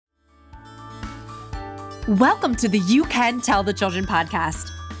Welcome to the You Can Tell the Children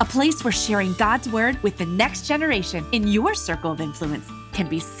podcast, a place where sharing God's word with the next generation in your circle of influence can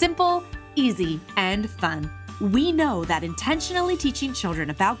be simple, easy, and fun. We know that intentionally teaching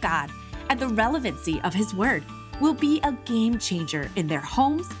children about God and the relevancy of His word will be a game changer in their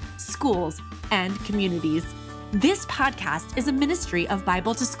homes, schools, and communities. This podcast is a ministry of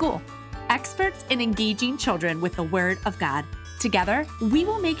Bible to School, experts in engaging children with the Word of God. Together, we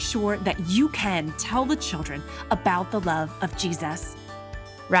will make sure that you can tell the children about the love of Jesus.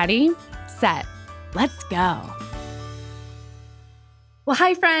 Ready, set, let's go. Well,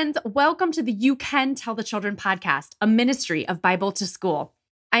 hi, friends. Welcome to the You Can Tell the Children podcast, a ministry of Bible to School.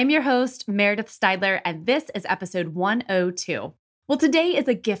 I'm your host, Meredith Steidler, and this is episode 102. Well, today is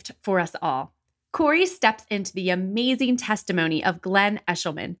a gift for us all. Corey steps into the amazing testimony of Glenn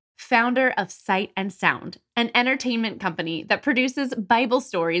Eshelman, founder of Sight and Sound, an entertainment company that produces Bible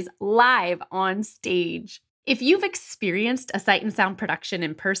stories live on stage. If you've experienced a Sight and Sound production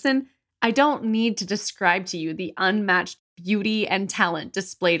in person, I don't need to describe to you the unmatched beauty and talent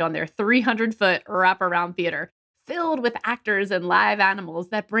displayed on their 300-foot wraparound theater, filled with actors and live animals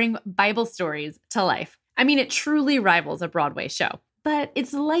that bring Bible stories to life. I mean, it truly rivals a Broadway show. But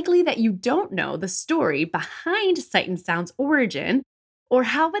it's likely that you don't know the story behind Sight and Sound's origin, or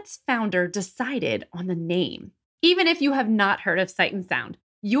how its founder decided on the name. Even if you have not heard of Sight and Sound,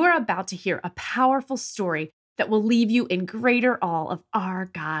 you're about to hear a powerful story that will leave you in greater awe of our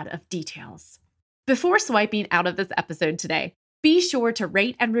God of details. Before swiping out of this episode today, be sure to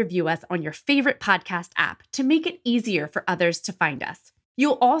rate and review us on your favorite podcast app to make it easier for others to find us.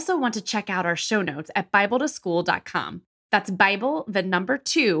 You'll also want to check out our show notes at BibleToSchool.com. That's Bible, the number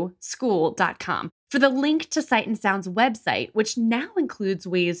 2, school.com, for the link to Sight and Sound's website, which now includes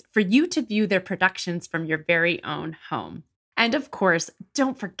ways for you to view their productions from your very own home. And of course,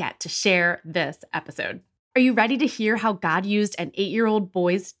 don't forget to share this episode. Are you ready to hear how God used an 8-year-old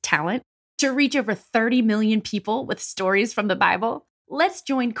boy's talent to reach over 30 million people with stories from the Bible? Let's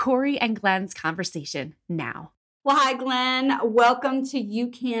join Corey and Glenn's conversation now. Well, hi, Glenn. Welcome to You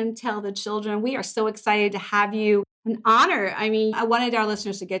Can Tell the Children. We are so excited to have you. An honor. I mean, I wanted our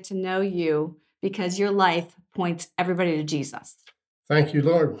listeners to get to know you because your life points everybody to Jesus. Thank you,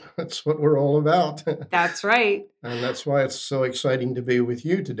 Lord. That's what we're all about. That's right. And that's why it's so exciting to be with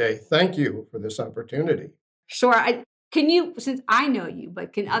you today. Thank you for this opportunity. Sure. Can you, since I know you,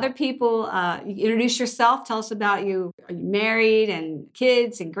 but can other people introduce yourself? Tell us about you. Are you married and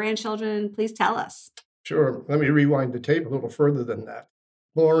kids and grandchildren? Please tell us. Sure. Let me rewind the tape a little further than that.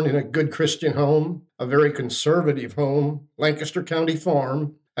 Born in a good Christian home, a very conservative home, Lancaster County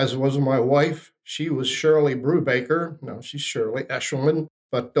farm, as was my wife. She was Shirley Brubaker. No, she's Shirley Eshelman.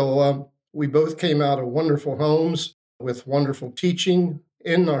 But we both came out of wonderful homes with wonderful teaching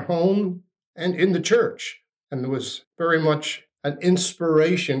in our home and in the church. And it was very much an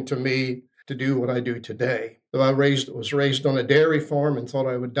inspiration to me to do what I do today. Though I was raised on a dairy farm and thought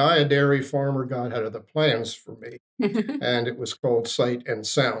I would die a dairy farmer, God had other plans for me. And it was called Sight and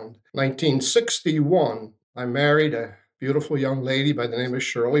Sound. 1961, I married a beautiful young lady by the name of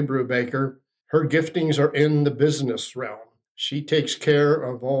Shirley Brubaker. Her giftings are in the business realm. She takes care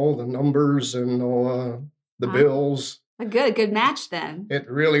of all the numbers and the bills. A good match then. It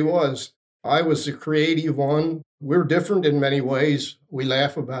really was. I was the creative one. We're different in many ways. We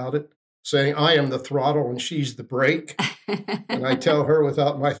laugh about it, saying I am the throttle and she's the brake. And I tell her,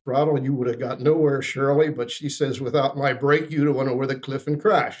 without my throttle, you would have got nowhere, Shirley. But she says, without my brake, you'd have went over the cliff and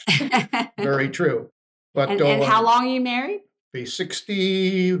crashed. Very true. But and how long are you married? Be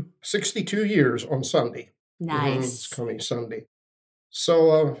 62 years on Sunday. Nice. It's coming Sunday.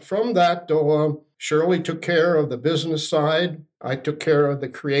 So from that, Shirley took care of the business side. I took care of the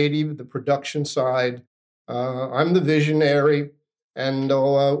creative, the production side. I'm the visionary. And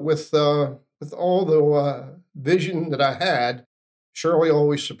with all the vision that I had, Shirley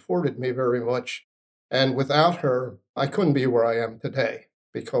always supported me very much. And without her, I couldn't be where I am today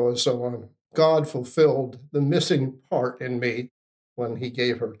because God fulfilled the missing part in me when He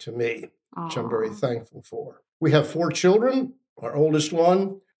gave her to me, which I'm very thankful for. We have 4 children. Our oldest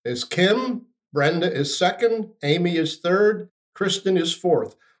one is Kim. Brenda is 2nd. Amy is 3rd. Kristen is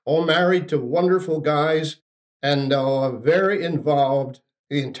 4th. All married to wonderful guys and very involved.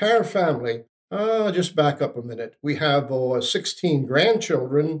 The entire family. Just back up a minute. We have 16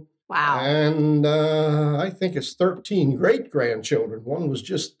 grandchildren. Wow. And I think it's 13 great-grandchildren. One was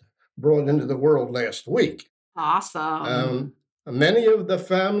just brought into the world last week. Awesome. Much of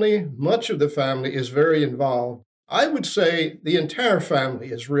the family is very involved. I would say the entire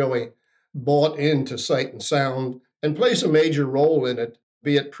family is really bought into Sight and Sound and plays a major role in it.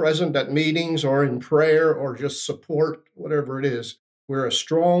 be it present at meetings or in prayer or just support, whatever it is. We're a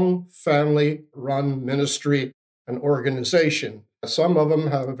strong family-run ministry and organization. Some of them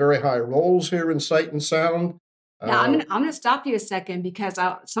have very high roles here in Sight and Sound. Now, I'm gonna stop you a second because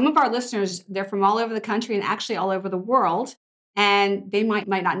some of our listeners, they're from all over the country and actually all over the world, and they might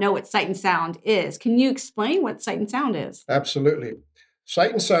not know what Sight and Sound is. Can you explain what Sight and Sound is? Absolutely.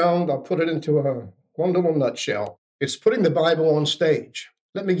 Sight and Sound, I'll put it into one little nutshell. It's putting the Bible on stage.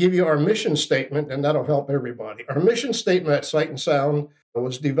 Let me give you our mission statement, and that'll help everybody. Our mission statement at Sight and Sound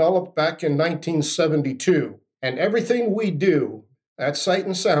was developed back in 1972, and everything we do at Sight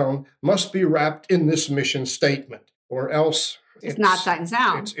and Sound must be wrapped in this mission statement, or else It's not Sight and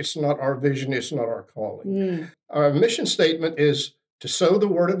Sound. It's not our vision, it's not our calling. Mm. Our mission statement is to sow the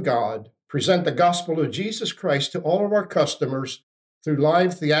Word of God, present the gospel of Jesus Christ to all of our customers through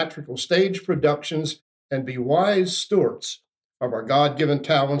live theatrical stage productions, and be wise stewards of our God-given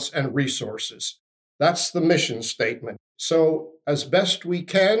talents and resources. That's the mission statement. So as best we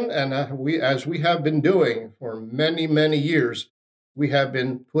can, and as we have been doing for many, many years, we have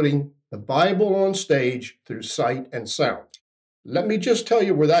been putting the Bible on stage through Sight and Sound. Let me just tell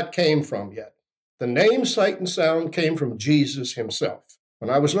you where that came from yet. The name Sight and Sound came from Jesus himself. When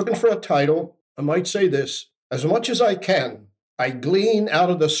I was looking for a title, I might say this: as much as I can, I glean out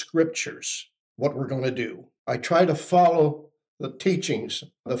of the scriptures what we're going to do. I try to follow the teachings,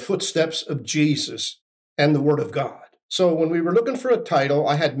 the footsteps of Jesus and the Word of God. So when we were looking for a title,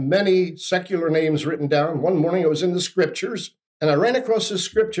 I had many secular names written down. One morning I was in the scriptures, and I ran across this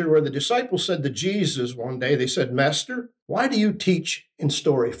scripture where the disciples said to Jesus one day, they said, "Master, why do you teach in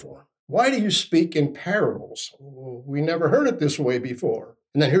story form? Why do you speak in parables? We never heard it this way before."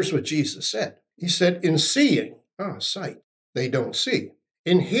 And then here's what Jesus said. He said, "In seeing," sight, "they don't see.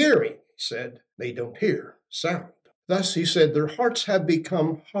 In hearing," he said, "they don't hear sound. Thus," he said, "their hearts have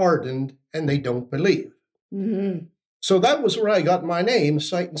become hardened and they don't believe." Mm-hmm. So that was where I got my name,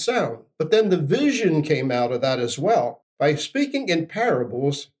 Sight and Sound. But then the vision came out of that as well. By speaking in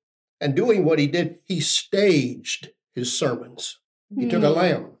parables and doing what he did, he staged his sermons. He took a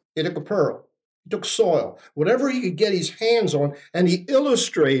lamb, he took a pearl, he took soil, whatever he could get his hands on, and he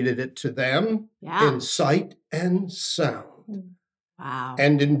illustrated it to them in sight and sound. Wow.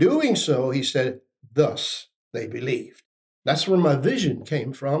 And in doing so, he said, "Thus they believed." That's where my vision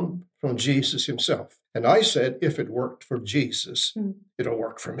came from Jesus himself. And I said, if it worked for Jesus, it'll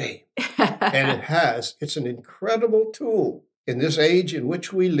work for me. And it has. It's an incredible tool in this age in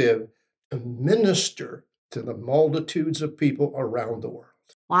which we live to minister to the multitudes of people around the world.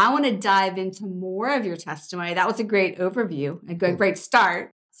 Well, I want to dive into more of your testimony. That was a great overview, a great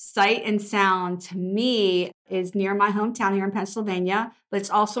start. Sight and Sound, to me, is near my hometown here in Pennsylvania, but it's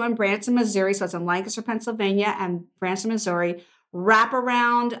also in Branson, Missouri. So it's in Lancaster, Pennsylvania, and Branson, Missouri. Wrap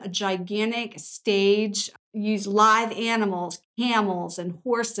around a gigantic stage, use live animals, camels and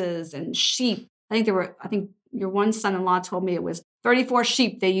horses and sheep. I think your one son-in-law told me it was 34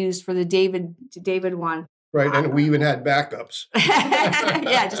 sheep they used for the David one. Right, and we even had backups.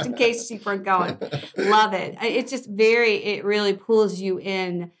 Yeah, just in case sheep weren't going. Love it. It's just it really pulls you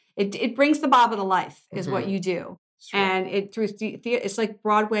in. It brings the Bible to life is what you do. Right. And it's like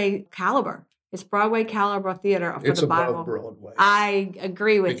Broadway caliber. It's Broadway caliber theater for the Bible. It's above Broadway. I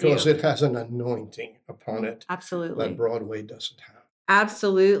agree with you. Because it has an anointing upon it. Absolutely. That Broadway doesn't have.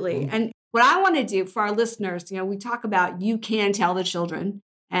 Absolutely. And what I want to do for our listeners, we talk about you can tell the children,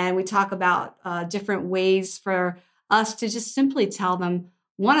 and we talk about different ways for us to just simply tell them.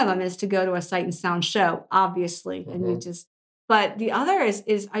 One of them is to go to a Sight and Sound show, obviously, and but the other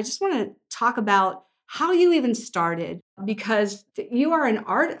is I just want to talk about how you even started, because you are an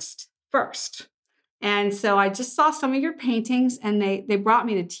artist first. And so I just saw some of your paintings, and they brought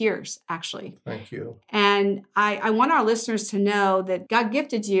me to tears, actually. Thank you. And I want our listeners to know that God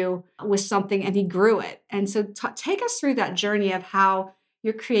gifted you with something and he grew it. And so take us through that journey of how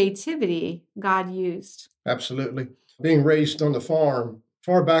your creativity God used. Absolutely. Being raised on the farm,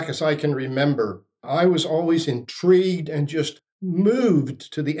 far back as I can remember, I was always intrigued and just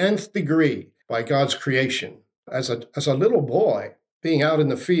moved to the nth degree by God's creation. As a little boy, being out in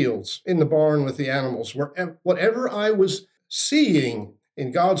the fields, in the barn with the animals, whatever I was seeing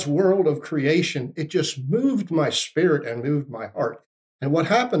in God's world of creation, it just moved my spirit and moved my heart. And what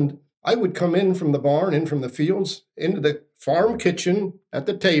happened, I would come in from the barn, in from the fields, into the farm kitchen at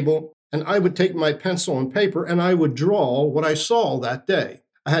the table, and I would take my pencil and paper and I would draw what I saw that day.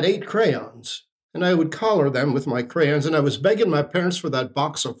 I had 8 crayons, and I would color them with my crayons, and I was begging my parents for that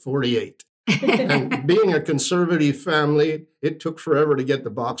box of 48. And being a conservative family, it took forever to get the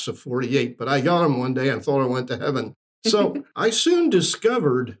box of 48, but I got them one day and thought I went to heaven. So I soon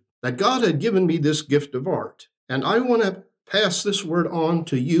discovered that God had given me this gift of art. And I want to pass this word on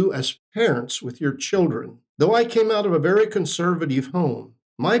to you as parents with your children. Though I came out of a very conservative home,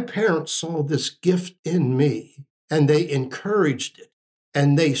 my parents saw this gift in me and they encouraged it.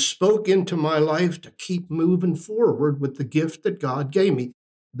 And they spoke into my life to keep moving forward with the gift that God gave me.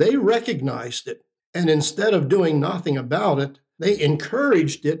 They recognized it. And instead of doing nothing about it, they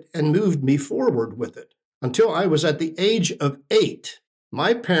encouraged it and moved me forward with it. Until I was at the age of 8,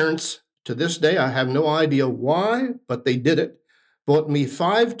 my parents, to this day, I have no idea why, but they did it, bought me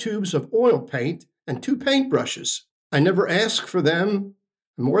 5 tubes of oil paint and 2 paintbrushes. I never asked for them.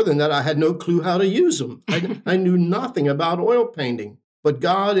 More than that, I had no clue how to use them. I knew nothing about oil painting. But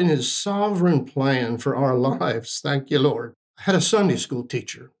God, in his sovereign plan for our lives, thank you, Lord, I had a Sunday school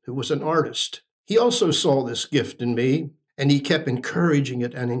teacher who was an artist. He also saw this gift in me, and he kept encouraging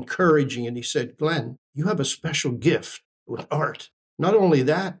it and encouraging it. He said, Glenn, you have a special gift with art. Not only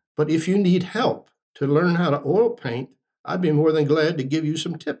that, but if you need help to learn how to oil paint, I'd be more than glad to give you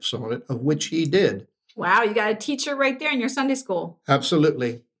some tips on it, of which he did. Wow, you got a teacher right there in your Sunday school.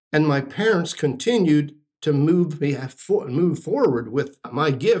 Absolutely. And my parents continued to move forward with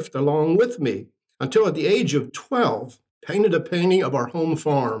my gift along with me until at the age of 12, painted a painting of our home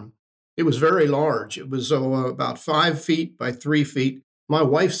farm. It was very large. It was about 5 feet by 3 feet. My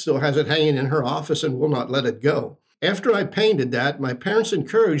wife still has it hanging in her office and will not let it go. After I painted that, my parents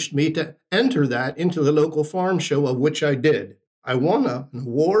encouraged me to enter that into the local farm show, of which I did. I won an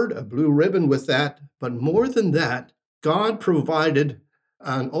award, a blue ribbon with that, but more than that, God provided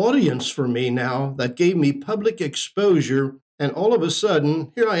an audience for me now that gave me public exposure. And all of a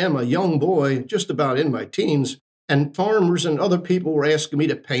sudden, here I am, a young boy, just about in my teens, and farmers and other people were asking me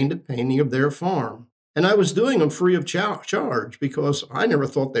to paint a painting of their farm. And I was doing them free of charge because I never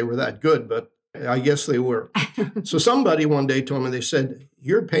thought they were that good, but I guess they were. So somebody one day told me, they said,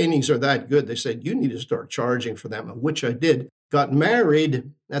 your paintings are that good. They said, you need to start charging for them, which I did. Got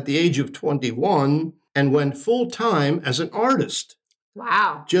married at the age of 21 and went full time as an artist.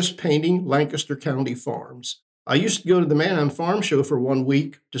 Wow. Just painting Lancaster County farms. I used to go to the Manheim Farm Show for 1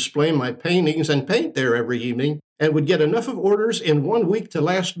 week, display my paintings, and paint there every evening, and would get enough of orders in 1 week to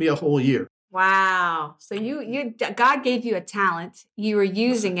last me a whole year. Wow. So God gave you a talent. You were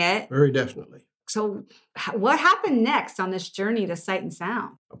using it. Very definitely. So what happened next on this journey to Sight and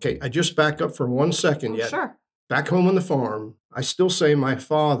Sound? Okay, I just back up for 1 second yet. Sure. Back home on the farm, I still say my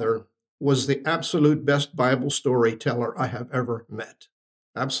father was the absolute best Bible storyteller I have ever met.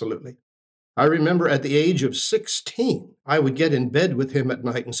 Absolutely. I remember at the age of 16, I would get in bed with him at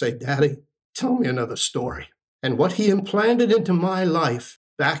night and say, Daddy, tell me another story. And what he implanted into my life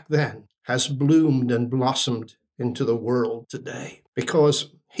back then has bloomed and blossomed into the world today,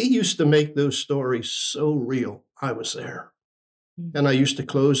 because he used to make those stories so real. I was there. And I used to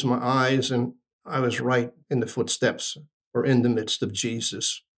close my eyes and I was right in the footsteps or in the midst of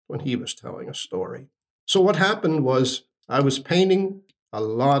Jesus when he was telling a story. So what happened was I was painting a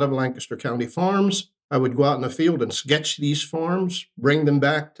lot of Lancaster County farms. I would go out in the field and sketch these farms, bring them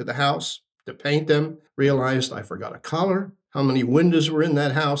back to the house to paint them, realized I forgot a color, how many windows were in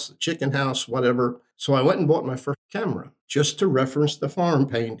that house, the chicken house, whatever. So I went and bought my first camera just to reference the farm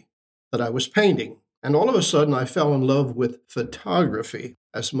painting that I was painting. And all of a sudden I fell in love with photography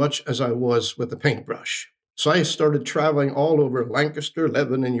as much as I was with the paintbrush. So I started traveling all over Lancaster,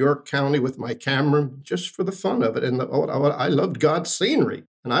 Lebanon, and York County with my camera just for the fun of it. And I loved God's scenery.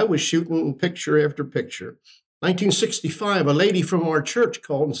 And I was shooting picture after picture. 1965, a lady from our church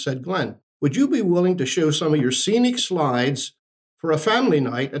called and said, Glenn, would you be willing to show some of your scenic slides for a family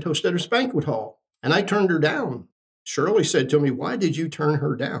night at Hostetter's Banquet Hall? And I turned her down. Shirley said to me, why did you turn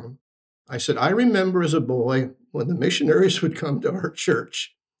her down? I said, I remember as a boy when the missionaries would come to our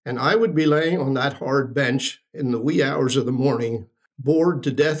church, and I would be laying on that hard bench in the wee hours of the morning, bored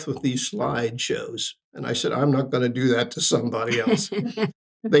to death with these slideshows. And I said, I'm not going to do that to somebody else.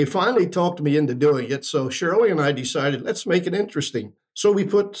 They finally talked me into doing it. So Shirley and I decided, let's make it interesting. So we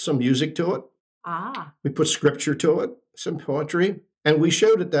put some music to it. We put scripture to it, some poetry. And we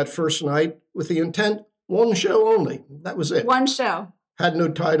showed it that first night with the intent, one show only. That was it. One show. Had no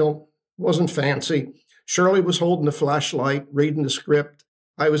title, wasn't fancy. Shirley was holding the flashlight, reading the script.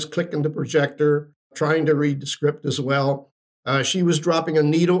 I was clicking the projector, trying to read the script as well. She was dropping a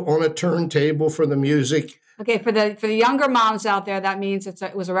needle on a turntable for the music. Okay, for the younger moms out there, that means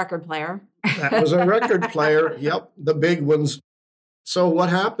it was a record player. That was a record player. Yep, the big ones. So what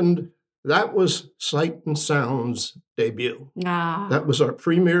happened? That was Sight and Sound's debut. That was our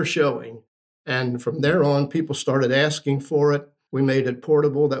premiere showing. And from there on, people started asking for it. We made it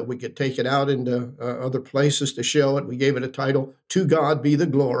portable that we could take it out into other places to show it. We gave it a title, To God Be the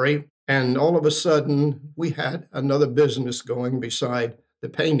Glory. And all of a sudden, we had another business going beside the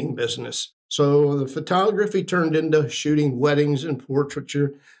painting business. So the photography turned into shooting weddings and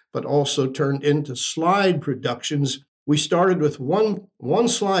portraiture, but also turned into slide productions. We started with one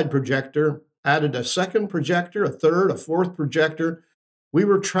slide projector, added a second projector, a third, a fourth projector. We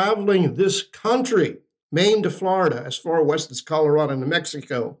were traveling this country, Maine to Florida, as far west as Colorado and New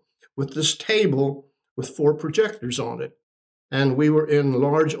Mexico, with this table with 4 projectors on it. And we were in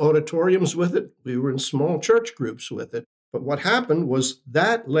large auditoriums with it. We were in small church groups with it. But what happened was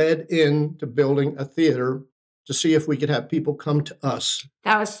that led into building a theater to see if we could have people come to us.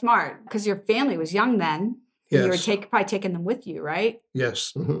 That was smart because your family was young then. Yes. You were probably taking them with you, right?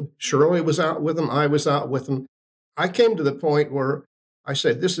 Yes. Mm-hmm. Shirley was out with them. I was out with them. I came to the point where I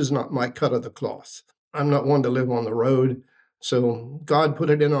said, this is not my cut of the cloth. I'm not one to live on the road. So God put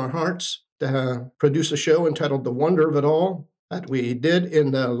it in our hearts to produce a show entitled The Wonder of It All that we did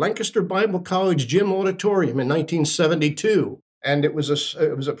in the Lancaster Bible College Gym Auditorium in 1972. And it was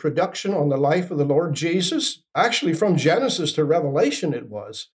a production on the life of the Lord Jesus. Actually, from Genesis to Revelation it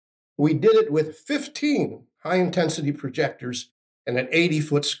was. We did it with 15 high-intensity projectors and an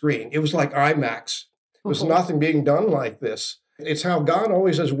 80-foot screen. It was like IMAX. There was nothing being done like this. It's how God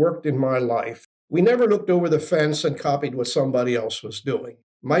always has worked in my life. We never looked over the fence and copied what somebody else was doing.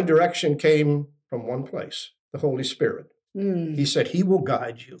 My direction came from one place, the Holy Spirit. He said, He will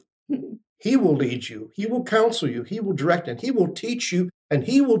guide you. He will lead you. He will counsel you. He will direct, and He will teach you, and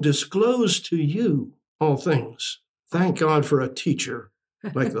He will disclose to you all things. Thank God for a teacher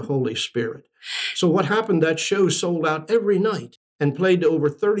like the Holy Spirit. So what happened, that show sold out every night and played to over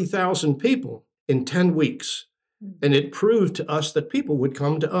 30,000 people in 10 weeks. And it proved to us that people would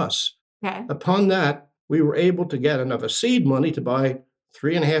come to us. Okay. Upon that, we were able to get enough of seed money to buy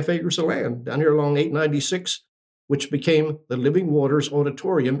 3.5 acres of land down here along 896, which became the Living Waters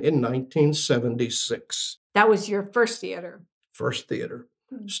Auditorium in 1976. That was your first theater. First theater.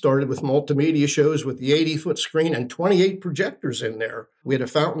 Started with multimedia shows with the 80-foot screen and 28 projectors in there. We had a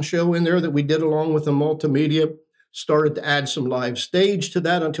fountain show in there that we did along with the multimedia. Started to add some live stage to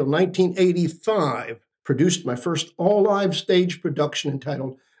that until 1985. Produced my first all-live stage production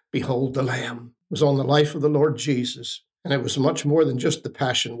entitled Behold the Lamb. It was on the life of the Lord Jesus. And it was much more than just the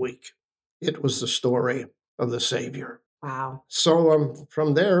Passion Week. It was the story of the Savior. Wow. So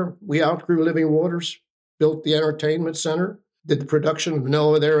from there, we outgrew Living Waters, built the entertainment center, did the production of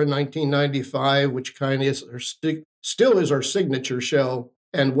Noah there in 1995, which kind of still is our signature show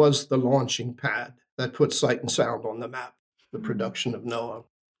and was the launching pad that put Sight and Sound on the map, the production of Noah.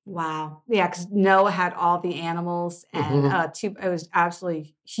 Wow. Yeah, because Noah had all the animals and it was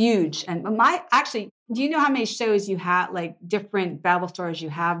absolutely huge. And do you know how many shows you had, like different Bible stories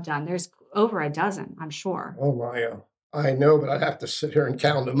you have done? There's over a dozen, I'm sure. Oh, my. I know, but I'd have to sit here and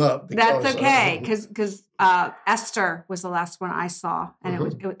count them up. That's okay, because Esther was the last one I saw, and it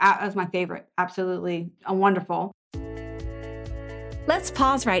was my favorite. Absolutely wonderful. Let's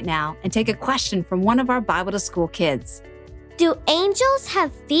pause right now and take a question from one of our Bible to School kids. Do angels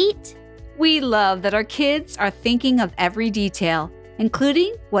have feet? We love that our kids are thinking of every detail,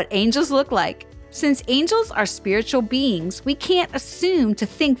 including what angels look like. Since angels are spiritual beings, we can't assume to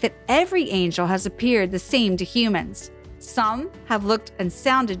think that every angel has appeared the same to humans. Some have looked and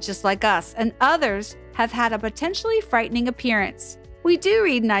sounded just like us, and others have had a potentially frightening appearance. We do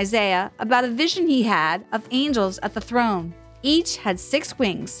read in Isaiah about a vision he had of angels at the throne. Each had 6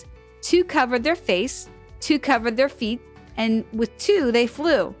 wings. 2 covered their face, 2 covered their feet, and with 2 they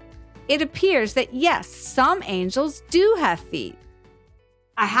flew. It appears that yes, some angels do have feet.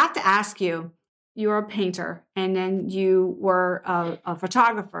 I have to ask you, you're a painter, and then you were a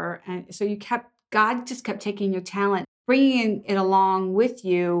photographer, and so God just kept taking your talent, bringing it along with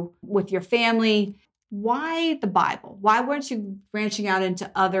you, with your family. Why the Bible? Why weren't you branching out into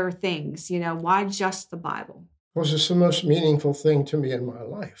other things? Why just the Bible? Because it's the most meaningful thing to me in my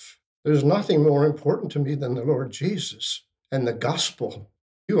life. There's nothing more important to me than the Lord Jesus and the gospel.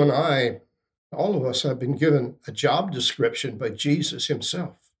 You and I, all of us have been given a job description by Jesus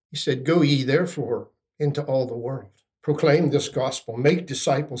himself. He said, "Go ye therefore into all the world. Proclaim this gospel, make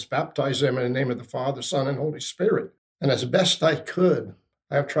disciples, baptize them in the name of the Father, Son, and Holy Spirit." And as best I could,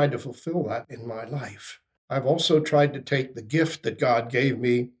 I have tried to fulfill that in my life. I've also tried to take the gift that God gave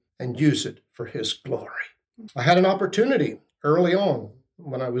me and use it for his glory. I had an opportunity early on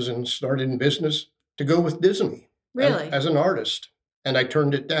when I was started in business to go with Disney. Really? As an artist, and I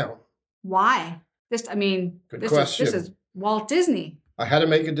turned it down. Why? Good question. This is Walt Disney. I had to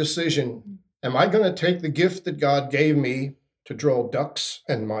make a decision. Am I going to take the gift that God gave me to draw ducks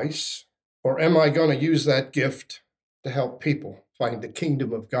and mice? Or am I going to use that gift to help people find the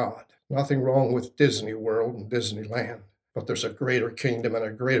kingdom of God? Nothing wrong with Disney World and Disneyland, but there's a greater kingdom and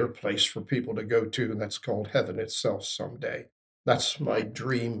a greater place for people to go to, and that's called heaven itself someday. That's my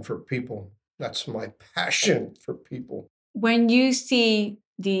dream for people. That's my passion for people. When you see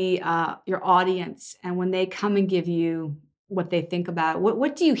your audience and when they come and give you what they think about it,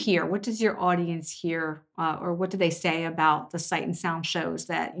 what do you hear? What does your audience hear, or what do they say about the Sight and Sound shows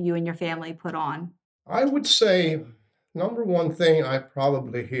that you and your family put on? I would say, number one thing I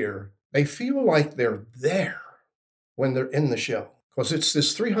probably hear, they feel like they're there when they're in the show, because it's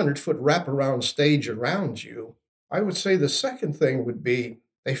this 300-foot wraparound stage around you. I would say the second thing would be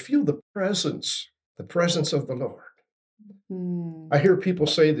they feel the presence of the Lord. I hear people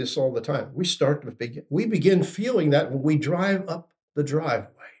say this all the time. We begin feeling that when we drive up the driveway.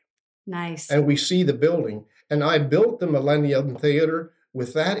 Nice. And we see the building. And I built the Millennium Theater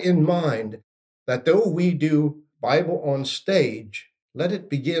with that in mind, that though we do Bible on stage, let it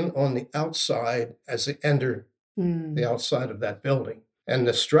begin on the outside as they enter the outside of that building. And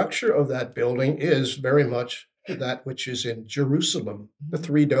the structure of that building is very much that which is in Jerusalem. The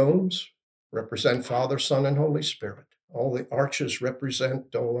three domes represent Father, Son, and Holy Spirit. All the arches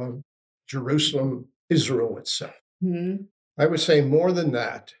represent Jerusalem, Israel itself. Mm-hmm. I would say more than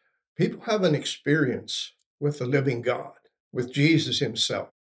that, people have an experience with the living God, with Jesus himself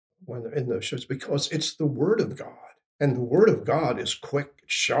when they're in those shows, because it's the Word of God. And the Word of God is quick,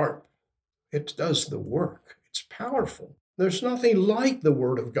 sharp. It does the work. It's powerful. There's nothing like the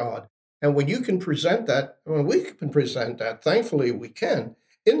Word of God. And when you can present that, when we can present that, thankfully we can,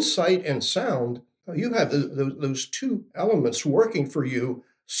 in sight and sound, you have those two elements working for you,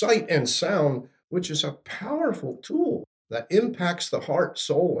 sight and sound, which is a powerful tool that impacts the heart,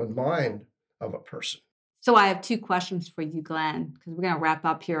 soul, and mind of a person. So I have two questions for you, Glenn, because we're going to wrap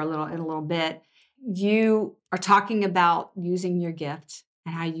up here in a little bit. You are talking about using your gift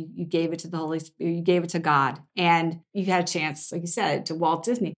and how you gave it to the Holy Spirit, you gave it to God, and you had a chance, like you said, to Walt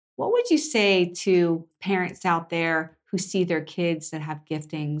Disney. What would you say to parents out there who see their kids that have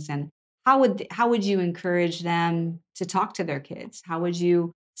giftings, and how would you encourage them to talk to their kids? How would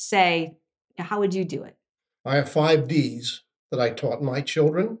you do it? I have 5 Ds that I taught my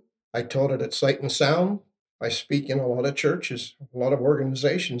children. I taught it at Sight and Sound. I speak in a lot of churches, a lot of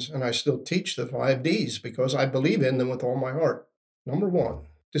organizations, and I still teach the 5 Ds because I believe in them with all my heart. Number 1,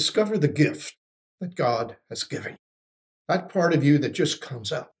 discover the gift that God has given you. That part of you that just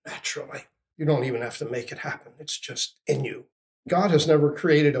comes out naturally. You don't even have to make it happen. It's just in you. God has never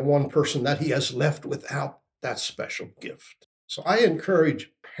created a one person that he has left without that special gift. So I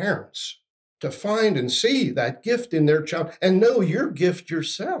encourage parents to find and see that gift in their child and know your gift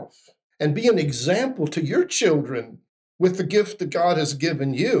yourself and be an example to your children with the gift that God has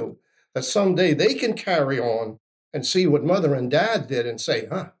given you, that someday they can carry on and see what mother and dad did and say,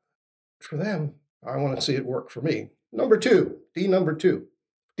 for them, I want to see it work for me. Number 2,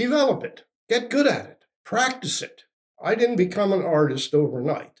 develop it. Get good at it. Practice it. I didn't become an artist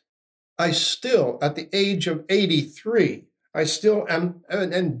overnight. I still, at the age of 83, I still am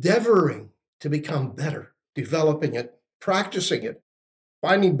endeavoring to become better, developing it, practicing it,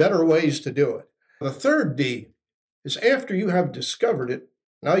 finding better ways to do it. The 3rd D is after you have discovered it,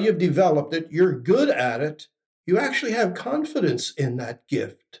 now you've developed it, you're good at it, you actually have confidence in that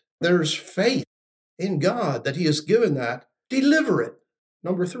gift. There's faith in God that he has given that. Deliver it.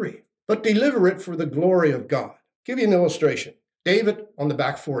 Number 3, but deliver it for the glory of God. Give you an illustration. David on the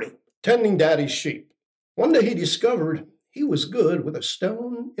back 40, tending daddy's sheep. One day he discovered he was good with a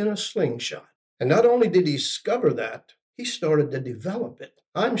stone in a slingshot. And not only did he discover that, he started to develop it.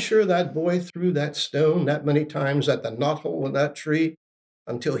 I'm sure that boy threw that stone that many times at the knothole of that tree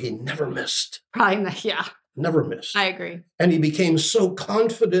until he never missed. Probably not, yeah. Never missed. I agree. And he became so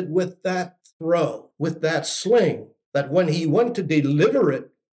confident with that throw, with that sling, that when he went to deliver it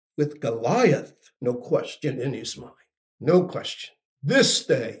with Goliath, no question in his mind, no question. This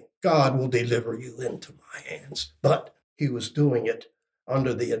day, God will deliver you into my hands. But he was doing it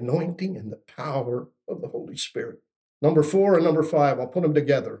under the anointing and the power of the Holy Spirit. Number 4 and number 5, I'll put them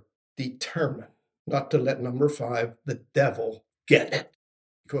together. Determine not to let number 5, the devil, get it.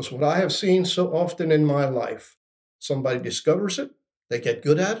 Because what I have seen so often in my life, somebody discovers it, they get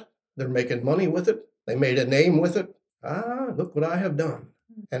good at it, they're making money with it, they made a name with it. Look what I have done.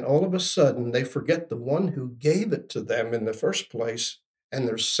 And all of a sudden, they forget the one who gave it to them in the first place, and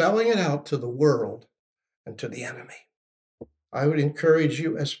they're selling it out to the world and to the enemy. I would encourage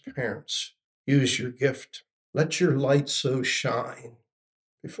you as parents, use your gift. Let your light so shine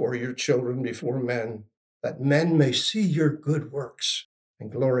before your children, before men, that men may see your good works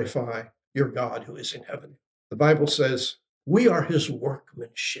and glorify your God who is in heaven. The Bible says, we are his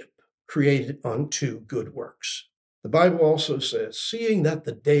workmanship, created unto good works. The Bible also says, seeing that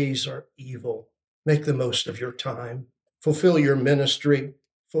the days are evil, make the most of your time, fulfill your ministry,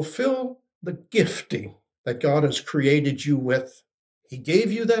 fulfill the gifting that God has created you with. He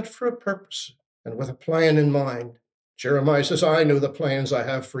gave you that for a purpose and with a plan in mind. Jeremiah says, I know the plans I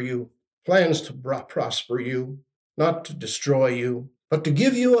have for you, plans to prosper you, not to destroy you, but to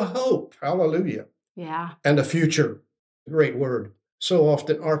give you a hope. Hallelujah. Yeah. And a future. Great word. So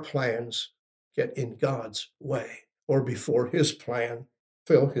often our plans get in God's way or before his plan,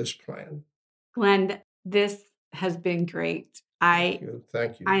 fill his plan. Glenn, this has been great. Thank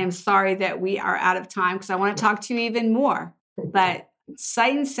you. I am sorry that we are out of time because I want to talk to you even more. But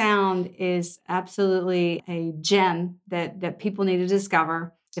Sight and Sound is absolutely a gem that people need to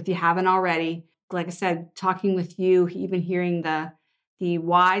discover if you haven't already. Like I said, talking with you, even hearing the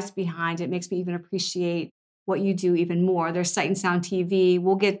whys behind it makes me even appreciate what you do even more. There's Sight and Sound TV.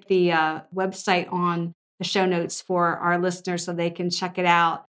 We'll get the website on the show notes for our listeners so they can check it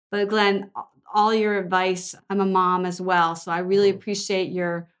out. But Glenn, all your advice, I'm a mom as well, so I really appreciate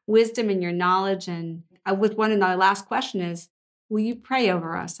your wisdom and your knowledge. And with one of my last question is, will you pray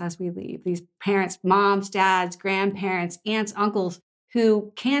over us as we leave? These parents, moms, dads, grandparents, aunts, uncles,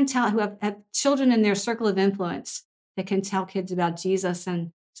 who have children in their circle of influence that can tell kids about Jesus,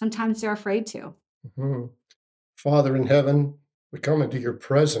 and sometimes they're afraid to. Mm-hmm. Father in heaven, we come into your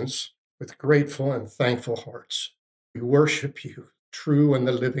presence with grateful and thankful hearts. We worship you, true and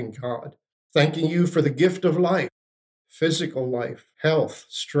the living God, thanking you for the gift of life, physical life, health,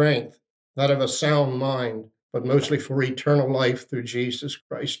 strength, that of a sound mind, but mostly for eternal life through Jesus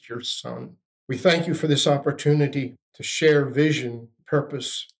Christ, your Son. We thank you for this opportunity to share vision,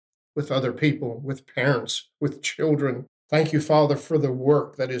 purpose with other people, with parents, with children. Thank you, Father, for the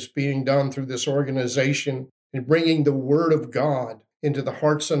work that is being done through this organization in bringing the Word of God into the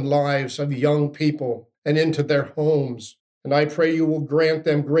hearts and lives of young people and into their homes. And I pray you will grant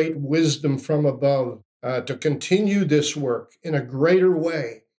them great wisdom from above to continue this work in a greater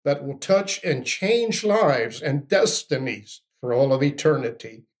way that will touch and change lives and destinies for all of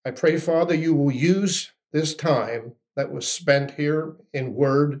eternity. I pray, Father, you will use this time that was spent here in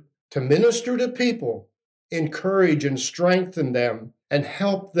Word to minister to people, encourage and strengthen them, and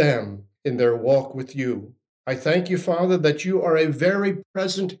help them in their walk with you. I thank you, Father, that you are a very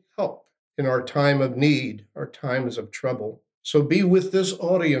present help in our time of need, our times of trouble. So be with this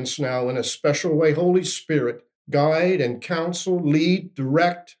audience now in a special way. Holy Spirit, guide and counsel, lead,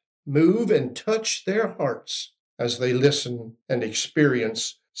 direct, move, and touch their hearts as they listen and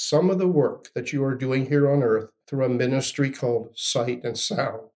experience some of the work that you are doing here on earth through a ministry called Sight and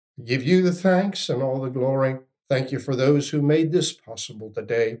Sound. I give you the thanks and all the glory. Thank you for those who made this possible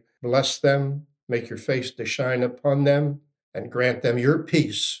today. Bless them, make your face to shine upon them, and grant them your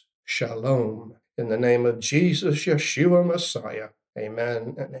peace. Shalom. In the name of Jesus, Yeshua, Messiah.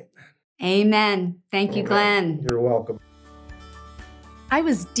 Amen and amen. Amen. Thank you, Glenn. You're welcome. I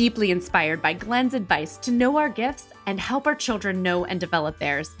was deeply inspired by Glenn's advice to know our gifts and help our children know and develop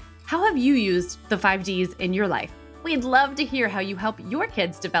theirs. How have you used the 5Ds in your life? We'd love to hear how you help your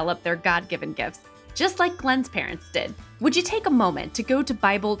kids develop their God-given gifts, just like Glenn's parents did. Would you take a moment to go to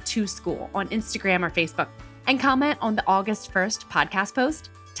Bible to School on Instagram or Facebook and comment on the August 1st podcast post?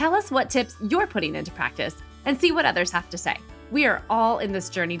 Tell us what tips you're putting into practice and see what others have to say. We are all in this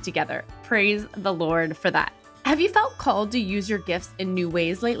journey together. Praise the Lord for that. Have you felt called to use your gifts in new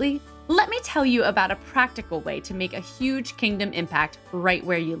ways lately? Let me tell you about a practical way to make a huge kingdom impact right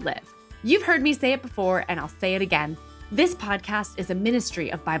where you live. You've heard me say it before, and I'll say it again. This podcast is a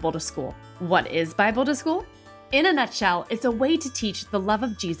ministry of Bible to School. What is Bible to School? In a nutshell, it's a way to teach the love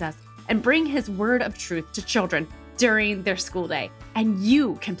of Jesus and bring his word of truth to children during their school day. And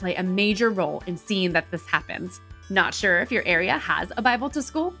you can play a major role in seeing that this happens. Not sure if your area has a Bible to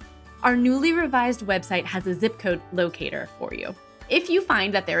School? Our newly revised website has a zip code locator for you. If you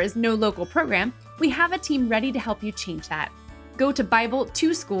find that there is no local program, we have a team ready to help you change that. Go to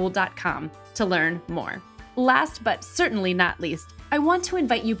BibleToSchool.com to learn more. Last but certainly not least, I want to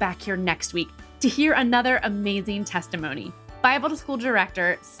invite you back here next week to hear another amazing testimony. Bible to School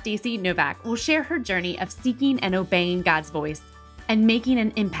Director Stacy Novak will share her journey of seeking and obeying God's voice and making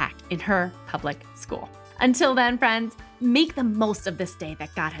an impact in her public school. Until then, friends, make the most of this day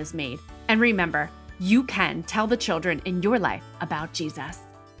that God has made. And remember, you can tell the children in your life about Jesus.